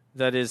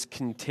that is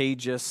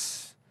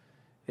contagious.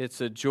 It's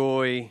a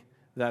joy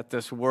that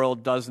this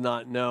world does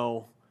not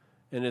know.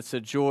 And it's a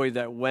joy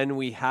that when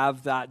we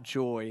have that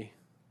joy,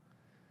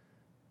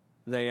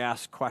 they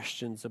ask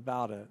questions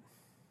about it.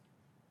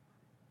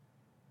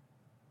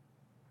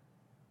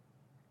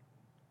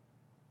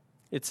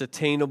 It's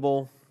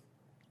attainable,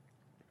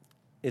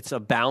 it's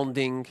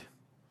abounding,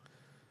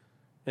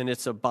 and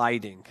it's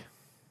abiding.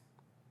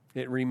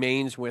 It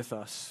remains with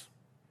us.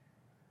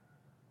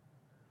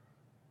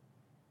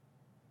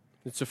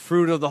 It's a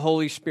fruit of the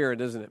Holy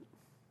Spirit, isn't it?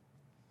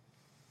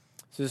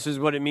 So this is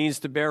what it means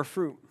to bear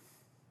fruit.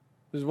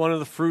 This is one of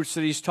the fruits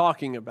that he's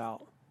talking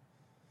about.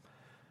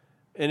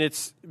 And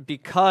it's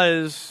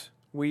because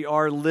we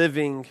are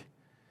living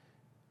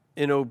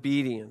in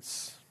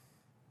obedience.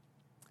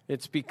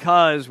 It's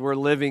because we're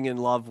living in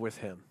love with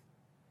him.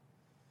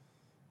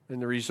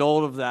 And the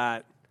result of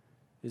that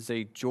is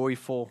a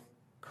joyful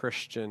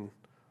Christian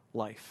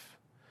life.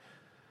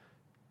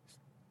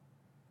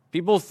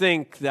 People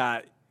think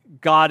that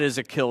God is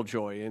a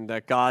killjoy and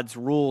that God's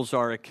rules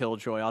are a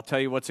killjoy. I'll tell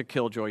you what's a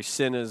killjoy.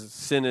 Sin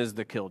is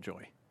the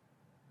killjoy.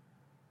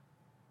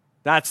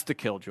 That's the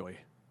killjoy.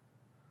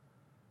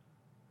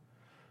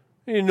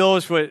 You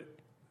notice what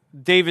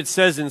David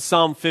says in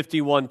Psalm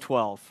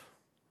 51:12.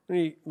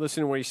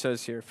 Listen to what he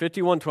says here.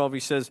 51:12, he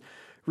says,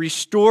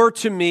 "Restore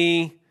to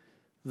me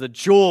the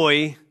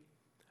joy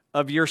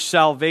of your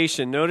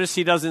salvation." Notice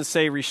he doesn't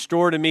say,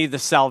 "Restore to me the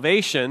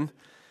salvation."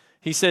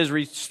 He says,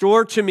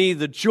 "Restore to me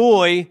the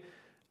joy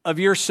of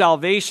your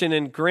salvation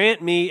and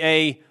grant me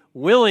a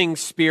willing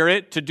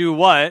spirit" to do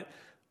what?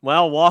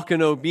 Well, walk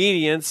in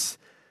obedience,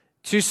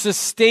 to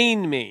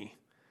sustain me.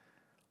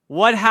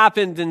 What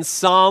happened in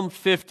Psalm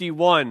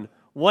 51?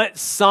 What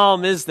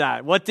psalm is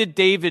that? What did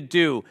David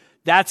do?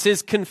 That's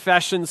his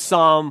confession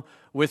psalm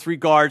with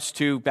regards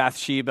to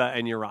Bathsheba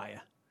and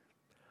Uriah.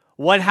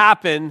 What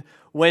happened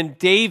when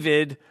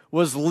David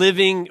was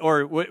living,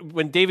 or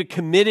when David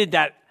committed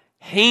that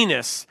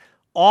heinous,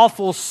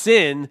 awful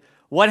sin?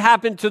 What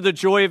happened to the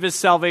joy of his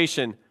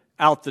salvation?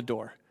 Out the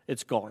door.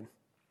 It's gone.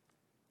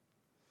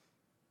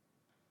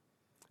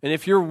 And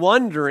if you're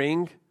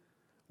wondering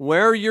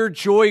where your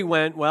joy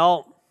went,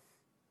 well,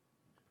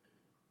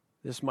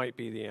 this might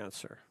be the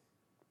answer.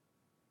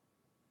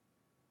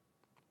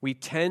 We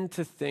tend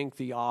to think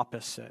the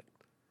opposite.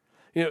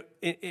 You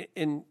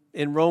know,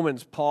 in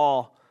Romans,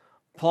 Paul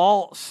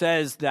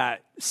says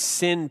that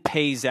sin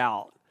pays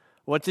out.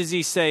 What does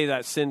he say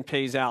that sin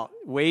pays out?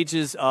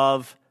 Wages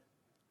of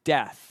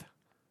death.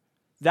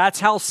 That's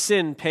how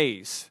sin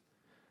pays.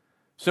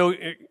 So,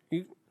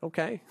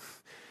 okay,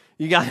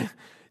 you got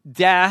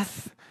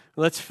death.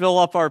 Let's fill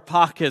up our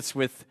pockets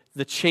with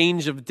the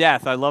change of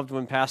death. I loved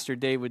when Pastor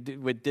Dave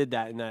did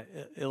that in that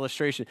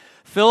illustration.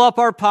 Fill up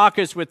our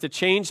pockets with the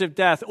change of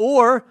death,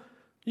 or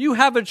you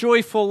have a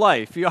joyful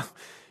life.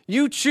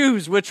 You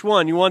choose which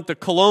one. You want the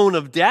cologne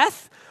of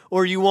death,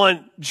 or you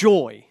want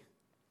joy?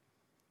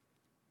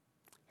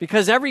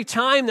 Because every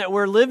time that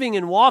we're living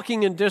and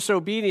walking in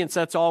disobedience,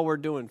 that's all we're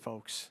doing,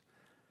 folks.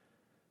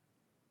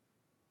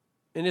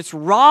 And it's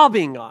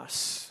robbing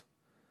us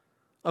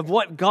of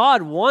what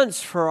God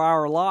wants for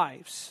our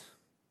lives.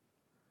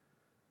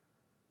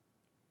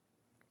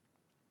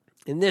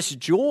 And this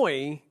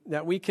joy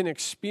that we can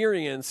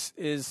experience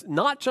is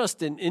not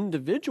just an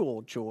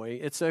individual joy,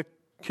 it's a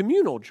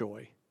communal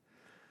joy.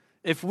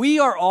 If we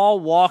are all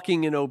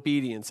walking in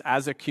obedience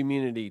as a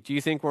community, do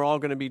you think we're all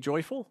going to be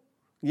joyful?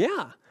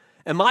 Yeah.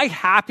 Am I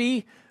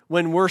happy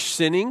when we're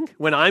sinning,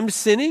 when I'm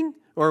sinning,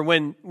 or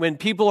when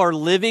people are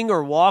living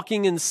or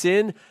walking in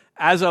sin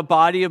as a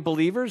body of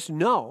believers?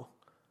 No.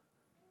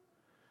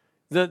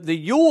 The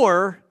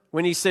your,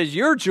 when he says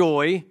your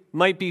joy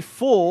might be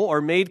full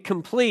or made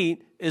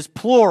complete, is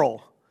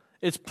plural.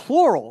 It's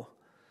plural.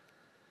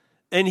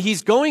 And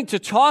he's going to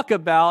talk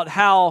about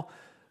how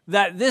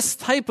that this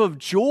type of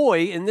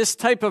joy and this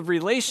type of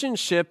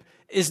relationship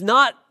is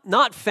not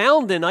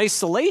found in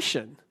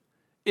isolation.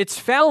 It's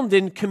found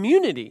in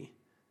community.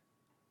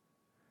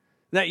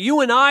 That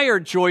you and I are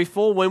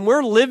joyful when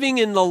we're living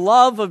in the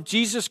love of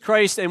Jesus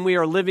Christ and we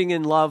are living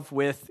in love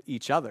with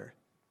each other.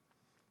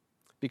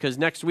 Because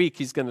next week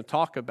he's going to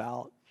talk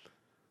about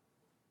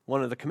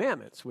one of the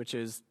commandments, which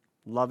is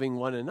loving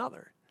one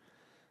another.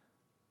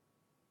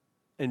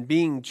 And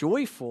being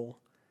joyful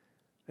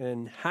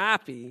and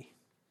happy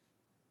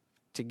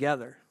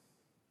together.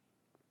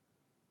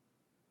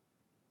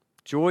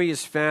 Joy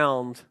is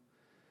found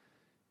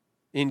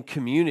in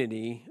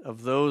community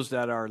of those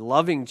that are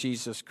loving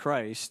Jesus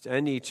Christ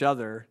and each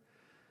other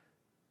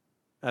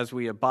as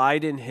we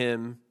abide in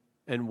him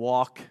and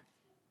walk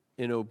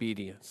in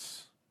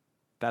obedience.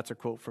 That's a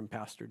quote from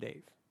Pastor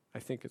Dave. I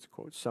think it's a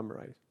quote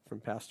summarized from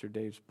Pastor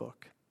Dave's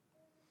book.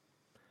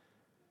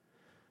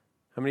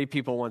 How many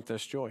people want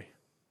this joy?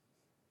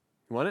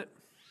 You want it?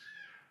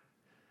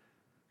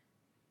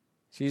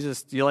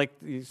 Jesus, do you like,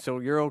 so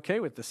you're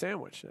okay with the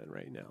sandwich then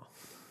right now?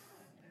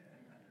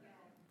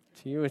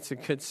 To you, it's a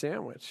good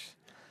sandwich.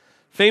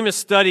 Famous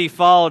study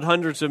followed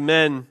hundreds of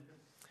men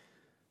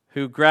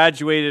who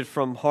graduated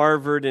from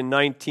Harvard in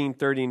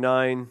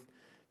 1939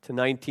 to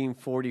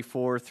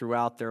 1944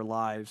 throughout their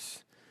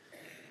lives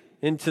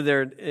into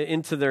their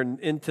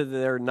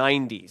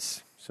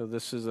 90s. So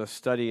this is a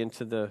study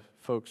into the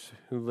folks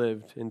who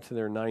lived into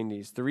their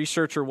 90s. The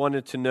researcher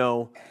wanted to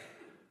know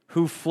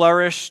who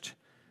flourished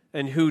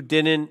and who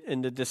didn't,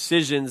 and the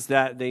decisions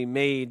that they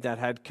made that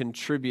had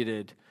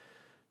contributed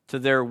to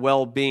their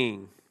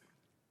well-being.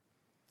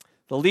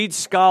 The lead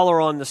scholar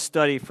on the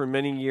study for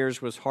many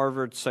years was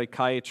Harvard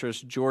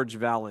psychiatrist George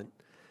Vaillant.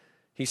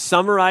 He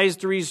summarized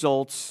the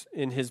results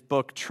in his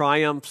book,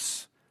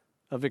 Triumphs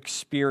of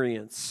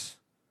Experience.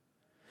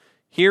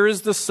 Here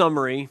is the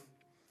summary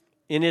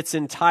in its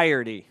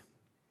entirety.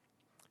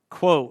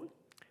 Quote,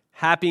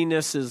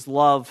 happiness is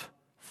love,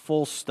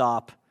 full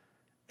stop,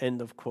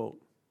 end of quote.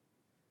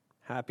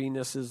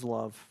 Happiness is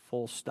love,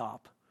 full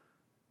stop,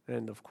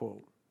 end of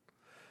quote.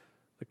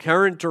 The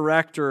current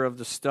director of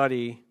the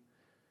study,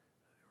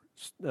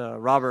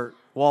 Robert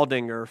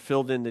Waldinger,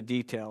 filled in the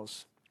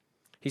details.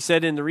 He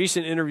said in the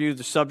recent interview,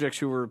 the subjects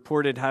who were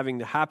reported having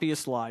the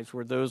happiest lives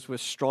were those with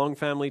strong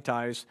family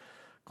ties,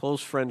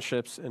 close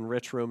friendships, and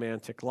rich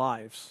romantic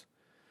lives.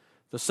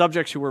 The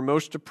subjects who were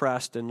most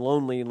depressed and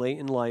lonely late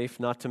in life,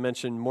 not to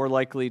mention more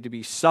likely to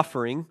be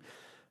suffering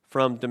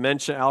from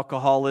dementia,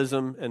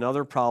 alcoholism, and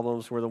other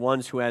problems, were the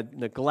ones who had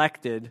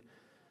neglected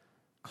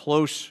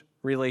close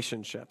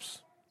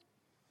relationships.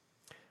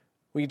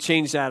 We can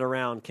change that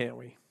around, can't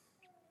we?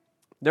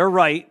 They're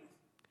right.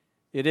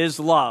 It is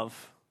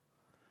love.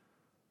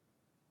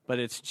 But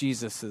it's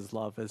Jesus'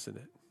 love, isn't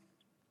it?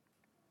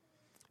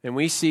 And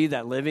we see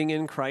that living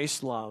in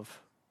Christ's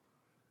love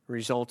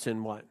results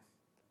in what?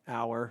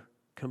 Our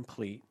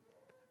complete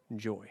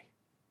joy.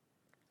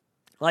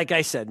 Like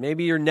I said,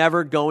 maybe you're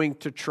never going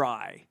to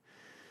try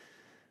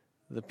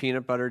the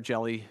peanut butter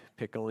jelly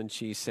pickle and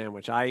cheese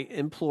sandwich. I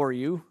implore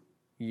you,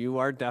 you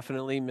are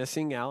definitely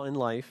missing out in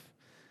life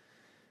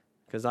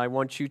because I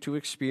want you to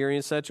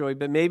experience that joy.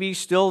 But maybe you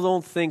still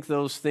don't think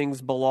those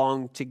things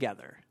belong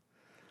together.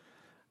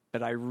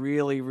 But I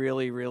really,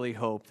 really, really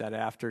hope that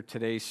after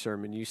today's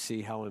sermon, you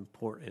see how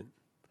important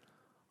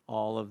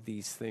all of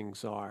these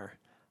things are,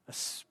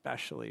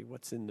 especially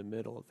what's in the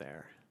middle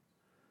there,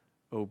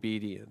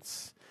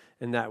 obedience.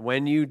 And that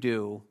when you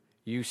do,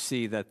 you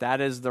see that that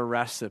is the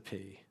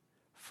recipe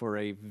for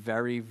a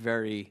very,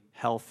 very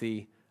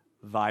healthy,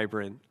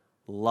 vibrant,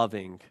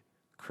 loving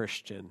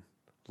Christian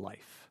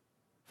life.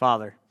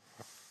 Father,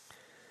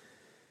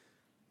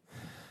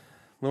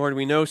 Lord,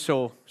 we know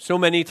so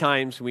many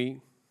times we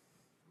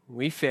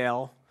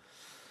fail,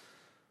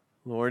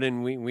 Lord,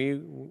 and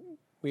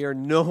we are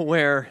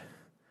nowhere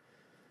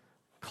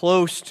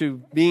close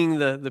to being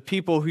the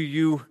people who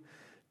you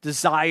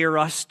desire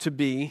us to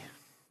be.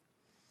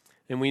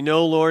 And we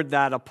know, Lord,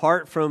 that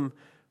apart from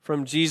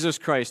Jesus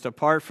Christ,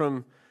 apart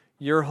from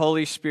your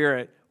Holy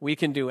Spirit, we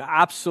can do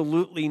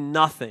absolutely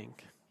nothing.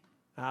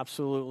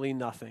 Absolutely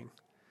nothing.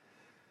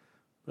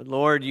 But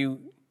Lord, you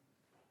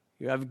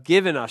have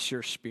given us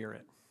your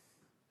Spirit.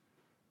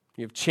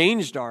 You have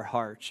changed our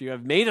hearts. You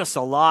have made us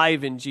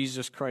alive in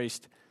Jesus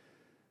Christ.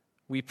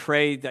 We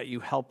pray that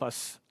you help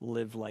us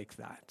live like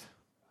that.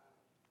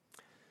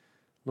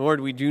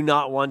 Lord, we do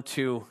not want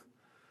to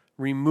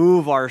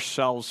remove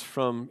ourselves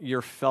from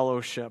your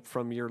fellowship,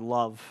 from your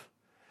love.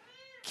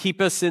 Keep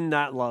us in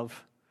that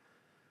love.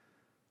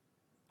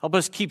 Help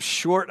us keep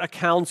short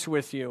accounts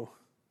with you.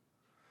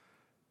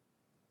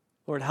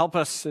 Lord, help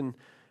us and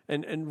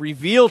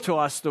reveal to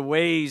us the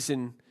ways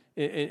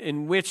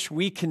in which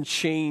we can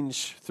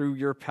change through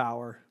your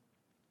power.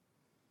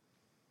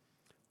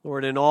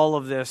 Lord, in all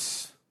of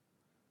this,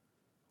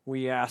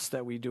 we ask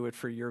that we do it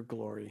for your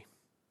glory,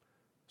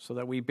 so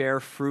that we bear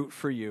fruit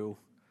for you,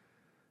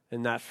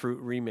 and that fruit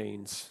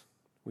remains.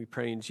 We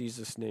pray in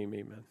Jesus' name,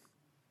 amen.